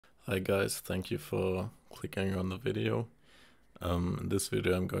Hi guys, thank you for clicking on the video. In this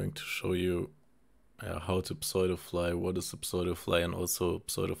video I'm going to show you how to pseudofly, what is a pseudofly, and also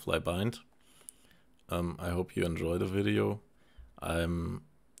pseudofly bind. I hope you enjoy the video. I'm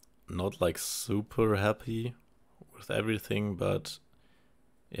not like super happy with everything, but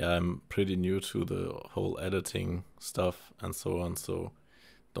yeah, I'm pretty new to the whole editing stuff and so on, so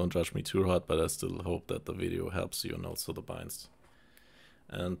don't judge me too hard, but I still hope that the video helps you and also the binds.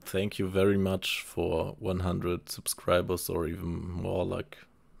 And thank you very much for 100 subscribers, or even more, like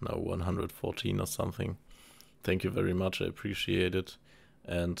now 114 or something. Thank you very much, I appreciate it.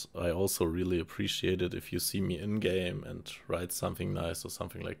 And I also really appreciate it if you see me in-game and write something nice or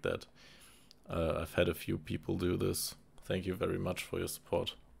something like that. I've had a few people do this. Thank you very much for your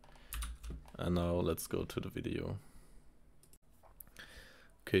support. And now let's go to the video.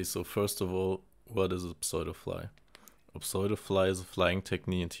 Okay, so first of all, what is a pseudofly? A pseudofly is a flying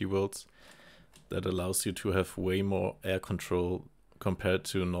technique in T-Worlds that allows you to have way more air control compared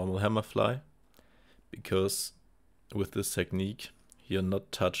to a normal hammerfly, because with this technique you're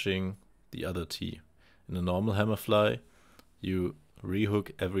not touching the other T. In a normal hammerfly you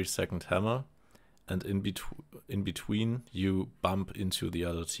rehook every second hammer, and in between you bump into the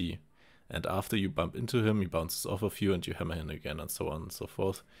other T, and after you bump into him he bounces off of you and you hammer him again, and so on and so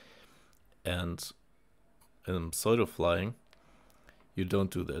forth. And in pseudoflying, you don't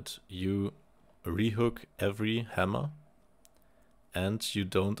do that. You rehook every hammer and you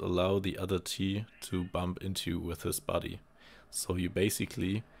don't allow the other T to bump into you with his body. So you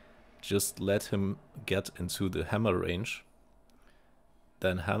basically just let him get into the hammer range,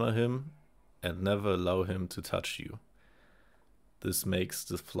 then hammer him and never allow him to touch you. This makes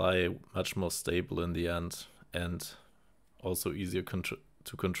the fly much more stable in the end, and also easier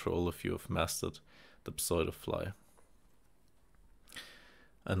to control if you have mastered the pseudofly.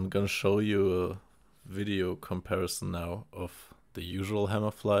 I'm gonna show you a video comparison now of the usual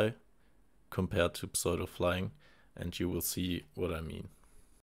hammerfly compared to pseudoflying, and you will see what I mean.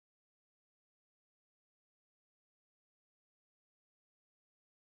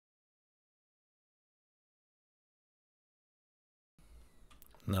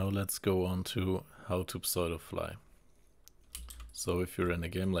 Now let's go on to how to pseudofly. So if you're in a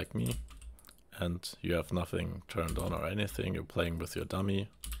game like me and you have nothing turned on or anything, you're playing with your dummy,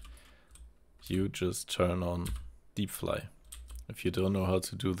 you just turn on deep fly. If you don't know how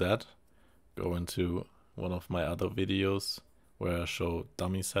to do that, go into one of my other videos where I show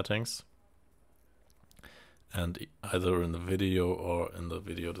dummy settings, and either in the video or in the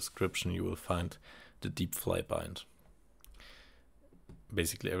video description you will find the deep fly bind.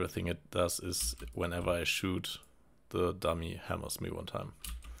 Basically everything it does is whenever I shoot, the dummy hammers me one time.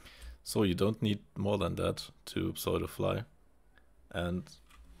 So you don't need more than that to pseudofly. And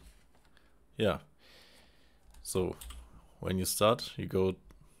yeah, so when you start, you go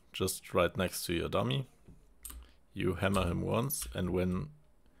just right next to your dummy, you hammer him once, and when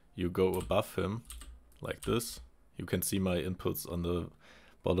you go above him like this, you can see my inputs on the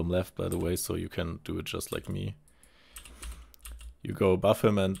bottom left, by the way, so you can do it just like me. You go above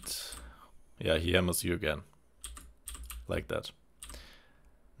him and yeah, he hammers you again, like that.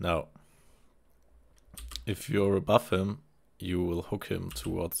 Now, if you're above him, you will hook him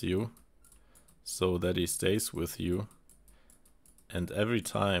towards you so that he stays with you, and every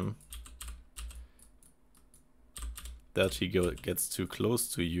time that he gets too close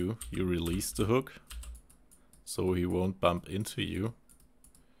to you, you release the hook so he won't bump into you,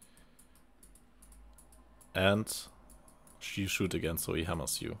 and you shoot again so he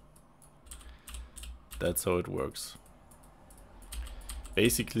hammers you. That's how it works.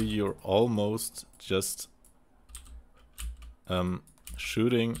 Basically you're almost just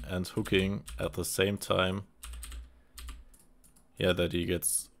shooting and hooking at the same time, yeah, that he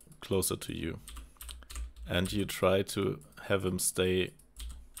gets closer to you. And you try to have him stay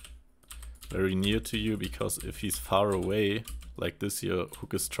very near to you, because if he's far away like this, your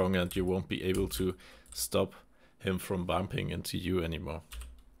hook is stronger and you won't be able to stop him from bumping into you anymore.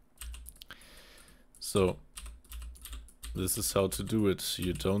 So this is how to do it.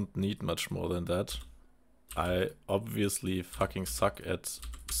 You don't need much more than that. I obviously fucking suck at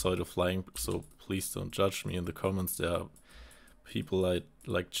pseudoflying, so please don't judge me in the comments. There are people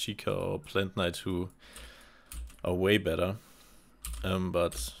like Chica or Plant Knight who are way better.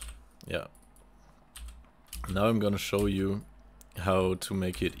 But yeah. Now I'm gonna show you how to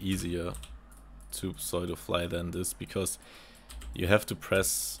make it easier to pseudofly than this, because you have to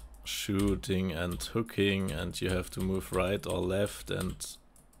press shooting and hooking, and you have to move right or left and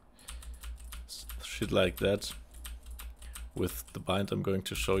shit like that. with the bind I'm going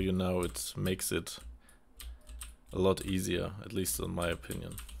to show you now, it makes it a lot easier, at least in my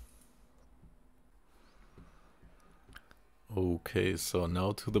opinion. Okay, so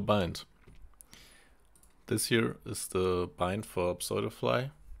now to the bind. This here is the bind for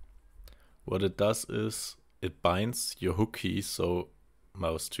Pseudofly. What it does is it binds your hook key, so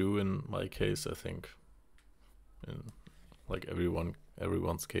mouse 2 in my case, I think, in like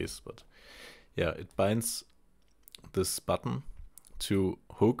everyone's case, but yeah, it binds this button to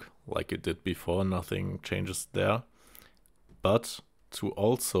hook like it did before, nothing changes there, but to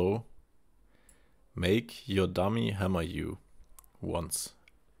also make your dummy hammer you once.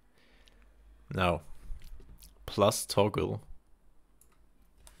 Now, plus toggle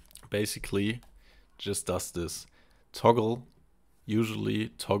basically just does this. Toggle usually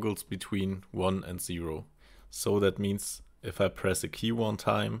toggles between 1 and 0. So that means if I press a key one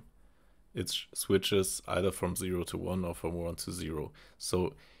time, it switches either from 0 to 1 or from 1 to 0.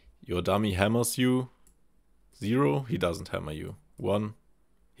 So your dummy hammers you 0, he doesn't hammer you. 1,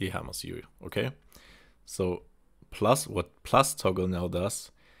 he hammers you, okay? So what plus toggle now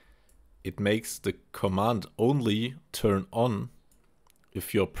does, it makes the command only turn on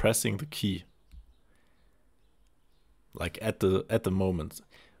if you're pressing the key. Like at the moment.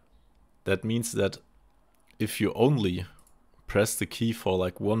 That means that if you only press the key for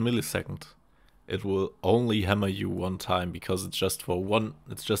like 1 millisecond, it will only hammer you one time because it's just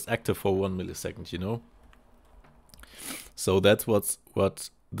active for 1 millisecond, you know? So that's what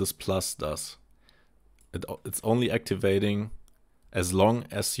this plus does. It's only activating as long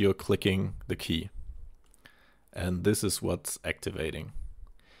as you're clicking the key. And this is what's activating.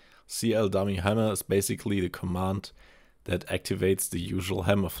 CL dummy hammer is basically the command that activates the usual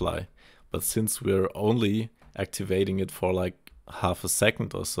hammer fly. But since we're only activating it for like half a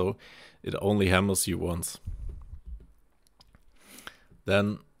second or so, it only hammers you once.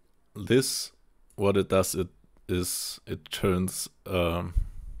 Then this, what it does, it turns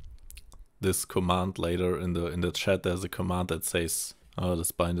this command later in the chat. There's a command that says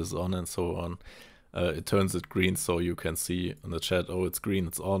this bind is on and so on. It turns it green so you can see in the chat, oh, it's green,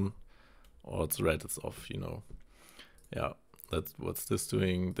 it's on, or it's red, it's off, you know. Yeah, that's what's this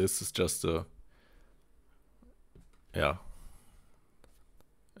doing. This is just a, yeah,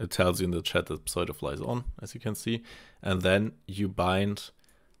 it tells you in the chat that Pseudofly is on, as you can see, and then you bind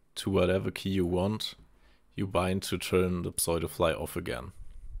to whatever key you want. You bind to turn the Pseudofly off again.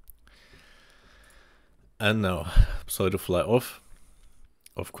 And now Pseudofly off,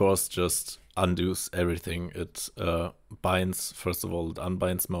 of course, just undoes everything. It binds, first of all, it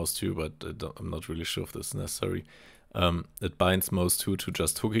unbinds mouse 2, but I'm not really sure if this is necessary. It binds mouse 2 to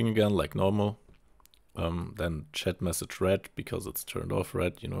just hooking again, like normal. Then chat message red, because it's turned off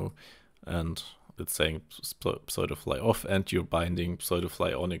red, you know, and it's saying Pseudofly off, and you're binding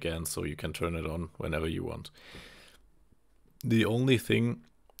Pseudofly on again, so you can turn it on whenever you want. The only thing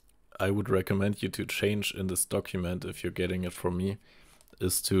I would recommend you to change in this document, if you're getting it from me,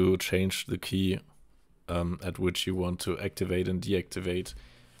 is to change the key at which you want to activate and deactivate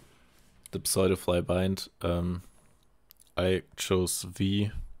the Pseudofly bind. I chose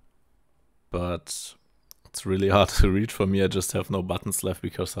V, but it's really hard to read for me. I just have no buttons left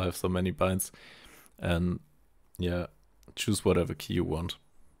because I have so many binds. And yeah, choose whatever key you want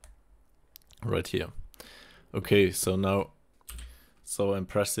right here. Okay, so now, I'm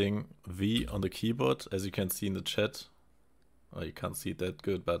pressing V on the keyboard, as you can see in the chat. Oh, you can't see it that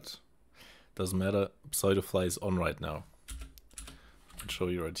good, but doesn't matter. Pseudofly is on right now. I'll show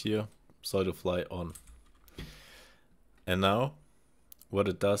you right here. Pseudofly on. And now, what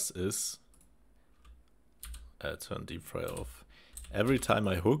it does is, turn deep fry off. Every time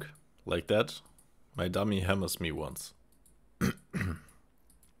I hook, like that, my dummy hammers me once.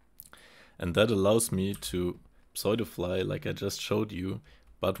 And that allows me to Pseudofly like I just showed you,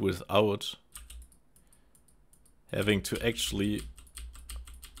 but without having to actually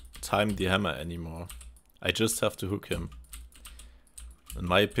time the hammer anymore. I just have to hook him. In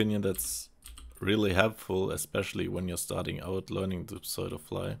my opinion, that's really helpful, especially when you're starting out learning the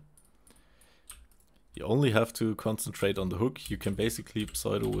Pseudofly. You only have to concentrate on the hook. You can basically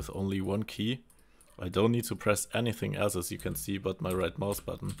pseudo with only one key. I don't need to press anything else, as you can see, but my right mouse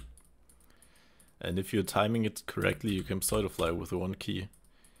button. And if you're timing it correctly, you can Pseudofly with one key.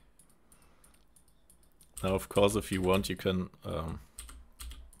 Now, of course, if you want, you can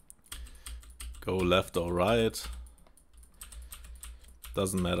go left or right.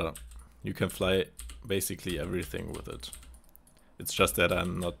 Doesn't matter. You can fly basically everything with it. It's just that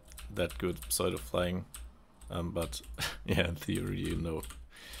I'm not that good pseudo-flying, but yeah, in theory, you know,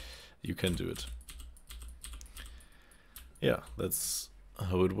 you can do it. Yeah, that's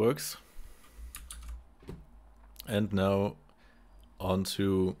how it works. And now on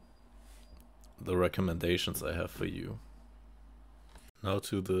to the recommendations I have for you. Now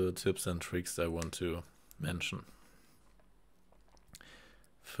to the tips and tricks I want to mention.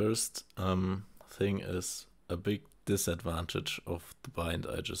 First thing is a big disadvantage of the bind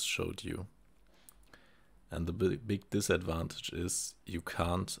I just showed you. And the big disadvantage is you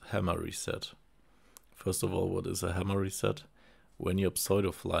can't hammer reset. First of all, what is a hammer reset? When you're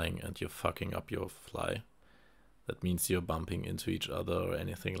pseudo-flying and you're fucking up your fly, that means you're bumping into each other or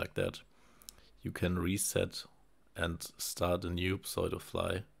anything like that, you can reset and start a new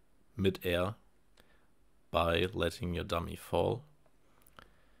pseudo-fly mid-air by letting your dummy fall,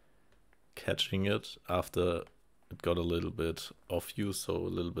 catching it after it got a little bit off you, so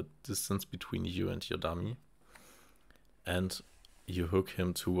a little bit distance between you and your dummy, and you hook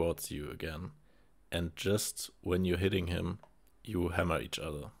him towards you again. And just when you're hitting him, you hammer each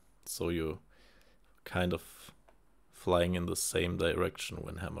other. So you're kind of flying in the same direction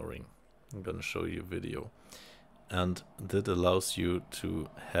when hammering. I'm gonna show you a video. And that allows you to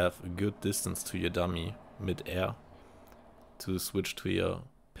have a good distance to your dummy mid-air to switch to your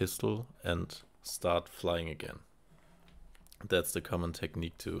pistol and start flying again. That's the common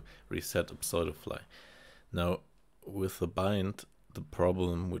technique to reset a pseudo-fly. Now, with the bind, the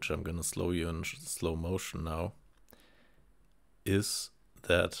problem, which I'm gonna slow you in slow motion now, is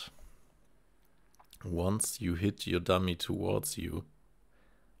that once you hit your dummy towards you,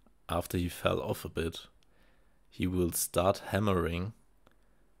 after he fell off a bit, he will start hammering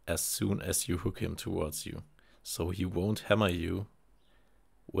as soon as you hook him towards you. So he won't hammer you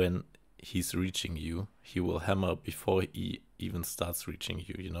when he's reaching you. He will hammer before he even starts reaching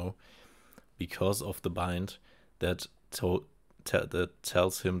you, you know, because of the bind that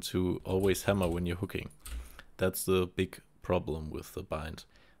tells him to always hammer when you're hooking. That's the big problem with the bind.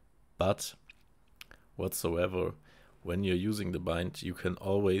 But whatsoever, when you're using the bind, you can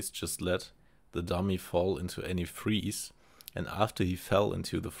always just let the dummy fall into any freeze, and after he fell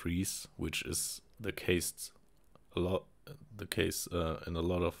into the freeze, which is the case in a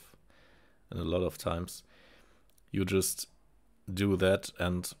lot of times, you just do that,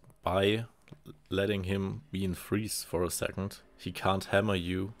 and by letting him be in freeze for a second, he can't hammer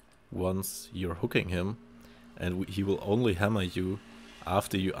you once you're hooking him, and he will only hammer you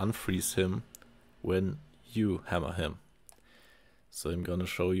after you unfreeze him when you hammer him. So I'm gonna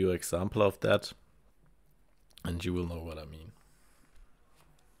show you an example of that, and you will know what I mean.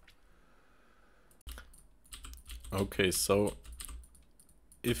 Okay, so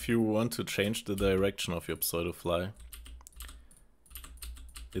if you want to change the direction of your pseudo-fly,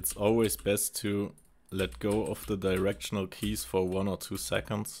 it's always best to let go of the directional keys for 1 or 2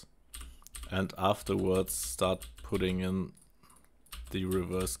 seconds and afterwards start putting in the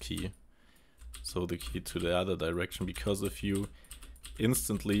reverse key, so the key to the other direction, because if you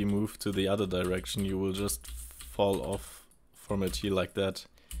instantly move to the other direction, you will just fall off from a T like that.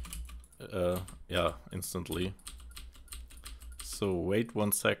 Yeah, instantly. So wait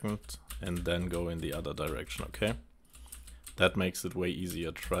 1 second and then go in the other direction, okay? That makes it way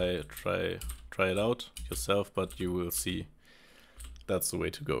easier. Try it out yourself, but you will see that's the way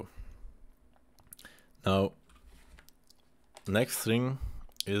to go. Now, next thing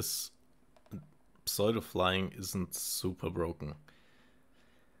is pseudo-flying isn't super broken.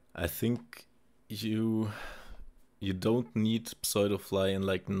 I think you don't need pseudo-fly in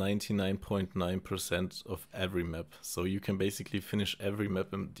like 99.9% of every map. So you can basically finish every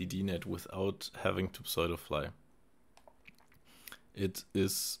map in DDNet without having to pseudo-fly. It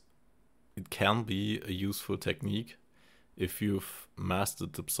can be a useful technique if you've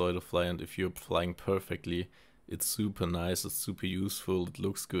mastered the pseudo-fly, and if you're flying perfectly, it's super nice, it's super useful, it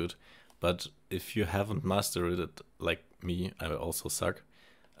looks good. But if you haven't mastered it, like me, I also suck,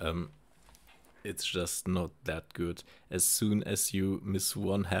 it's just not that good. As soon as you miss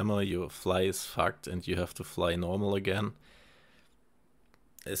one hammer, your fly is fucked and you have to fly normal again.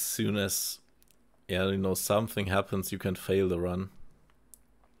 As soon as, yeah, you know, something happens, you can fail the run.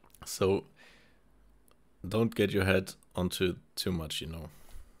 So don't get your head onto it too much, you know.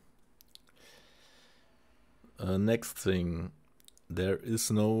 Next thing, there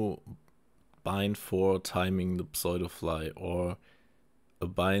is no bind for timing the pseudo-fly, or a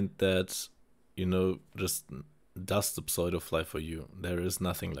bind that, you know, just does the pseudo-fly for you. There is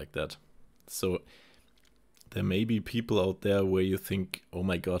nothing like that. So there may be people out there where you think, oh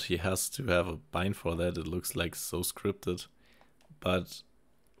my god, he has to have a bind for that, it looks like so scripted. But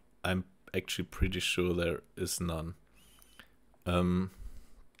I'm actually pretty sure there is none.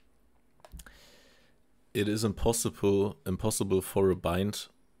 it is impossible for a bind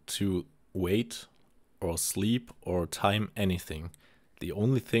to wait or sleep or time anything. The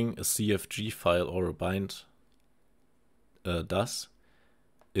only thing a CFG file or a bind does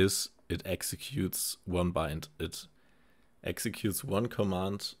is it executes one bind. It executes one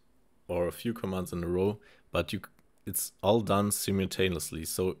command or a few commands in a row, but it's all done simultaneously.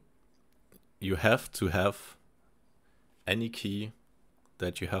 So you have to have any key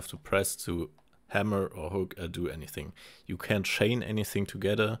that you have to press to hammer or hook or do anything. You can't chain anything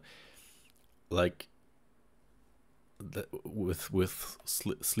together, like with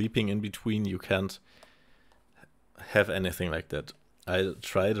sleeping in between. You can't have anything like that. I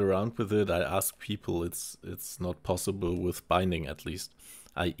tried around with it. I asked people. It's not possible with binding, at least.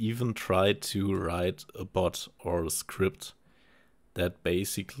 I even tried to write a bot or a script that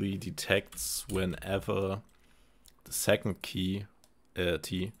basically detects whenever the second key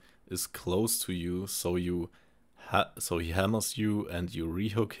T is close to you, so so he hammers you and you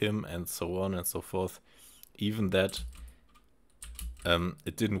rehook him and so on and so forth. Even that,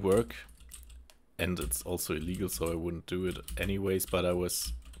 it didn't work, and it's also illegal, so I wouldn't do it anyways, but I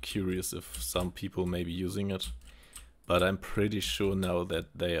was curious if some people may be using it. But I'm pretty sure now that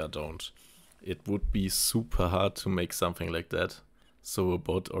they don't. It would be super hard to make something like that. So a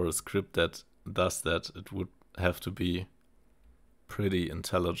bot or a script that does that, it would have to be pretty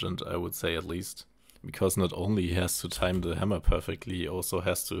intelligent, I would say, at least. Because not only he has to time the hammer perfectly, he also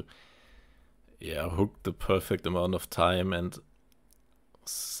has to hook the perfect amount of time and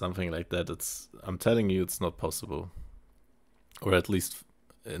something like that. I'm telling you, it's not possible. Or at least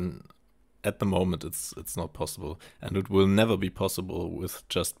at the moment it's not possible, and it will never be possible with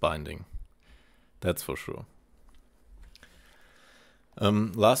just binding. That's for sure.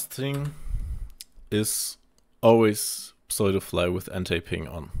 Last thing is always Pseudofly with anti-ping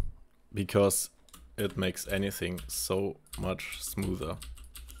on, because it makes anything so much smoother.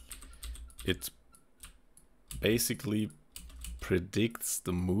 It basically predicts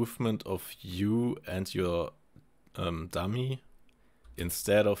the movement of you and your dummy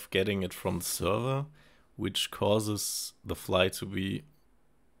instead of getting it from the server, which causes the fly to be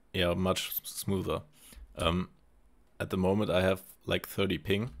much smoother. At the moment I have like 30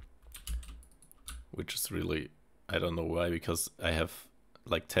 ping, which is really, I don't know why, because I have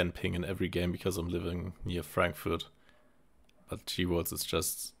like 10 ping in every game because I'm living near Frankfurt. But G-Worlds is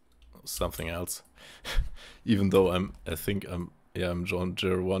just something else. Even though I think I'm John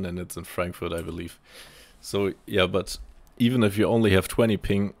Jer 1 and it's in Frankfurt, I believe. So yeah, but even if you only have 20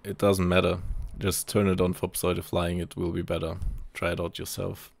 ping, it doesn't matter. Just turn it on for pseudoflying, it will be better. Try it out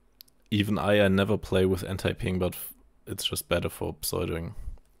yourself. Even I never play with anti-ping, but it's just better for pseudoing.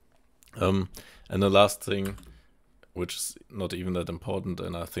 And the last thing, which is not even that important,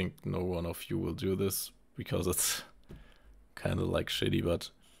 and I think no one of you will do this because it's kind of like shitty, but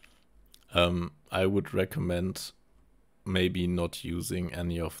I would recommend maybe not using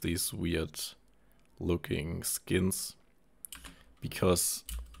any of these weird looking skins, because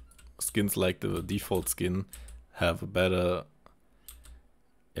skins like the default skin have a better,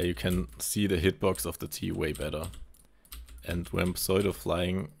 you can see the hitbox of the T way better. And when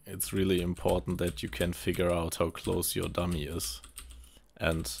pseudoflying, it's really important that you can figure out how close your dummy is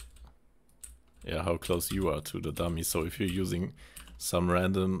and how close you are to the dummy. So if you're using some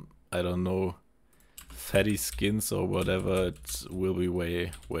random, I don't know, fatty skins or whatever, it will be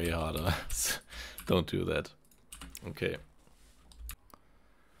way harder. Don't do that. Okay.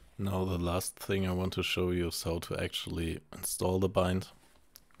 Now the last thing I want to show you is how to actually install the bind.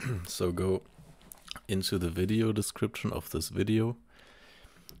 So go into the video description of this video.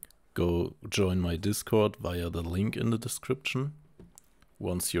 Go join my Discord via the link in the description.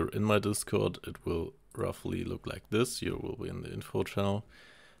 Once you're in my Discord, it will roughly look like this. You will be in the info channel.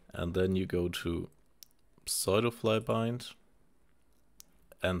 And then you go to Pseudofly bind.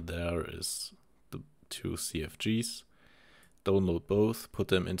 And there is the 2 CFGs. Download both, put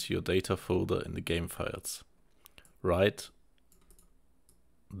them into your data folder in the game files. Write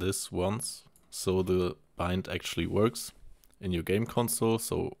this once, so the bind actually works in your game console.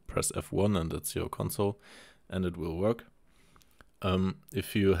 So press F1 and that's your console, and it will work.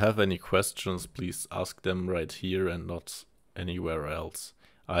 If you have any questions, please ask them right here and not anywhere else.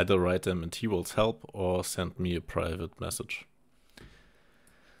 Either write them in T-World's help or send me a private message.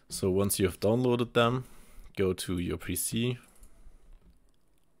 So once you have downloaded them, go to your PC,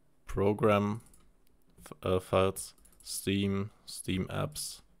 program files, Steam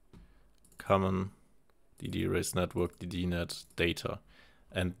apps, common, DD erase network, DDNet, data,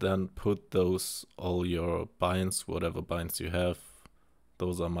 and then put those, all your binds, whatever binds you have,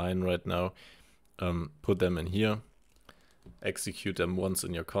 those are mine right now, put them in here, execute them once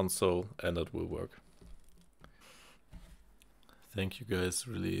in your console, and it will work. Thank you guys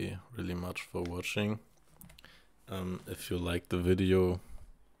really much for watching. If you liked the video,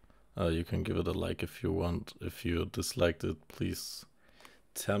 you can give it a like if you want. If you disliked it, please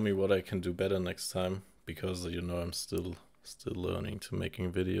tell me what I can do better next time, because you know I'm still learning to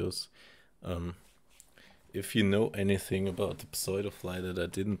making videos. If you know anything about the Pseudofly that I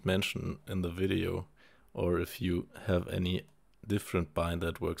didn't mention in the video, or if you have any different bind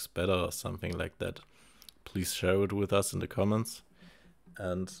that works better or something like that, please share it with us in the comments.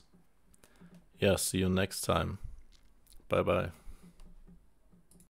 And yeah, see you next time. Bye bye.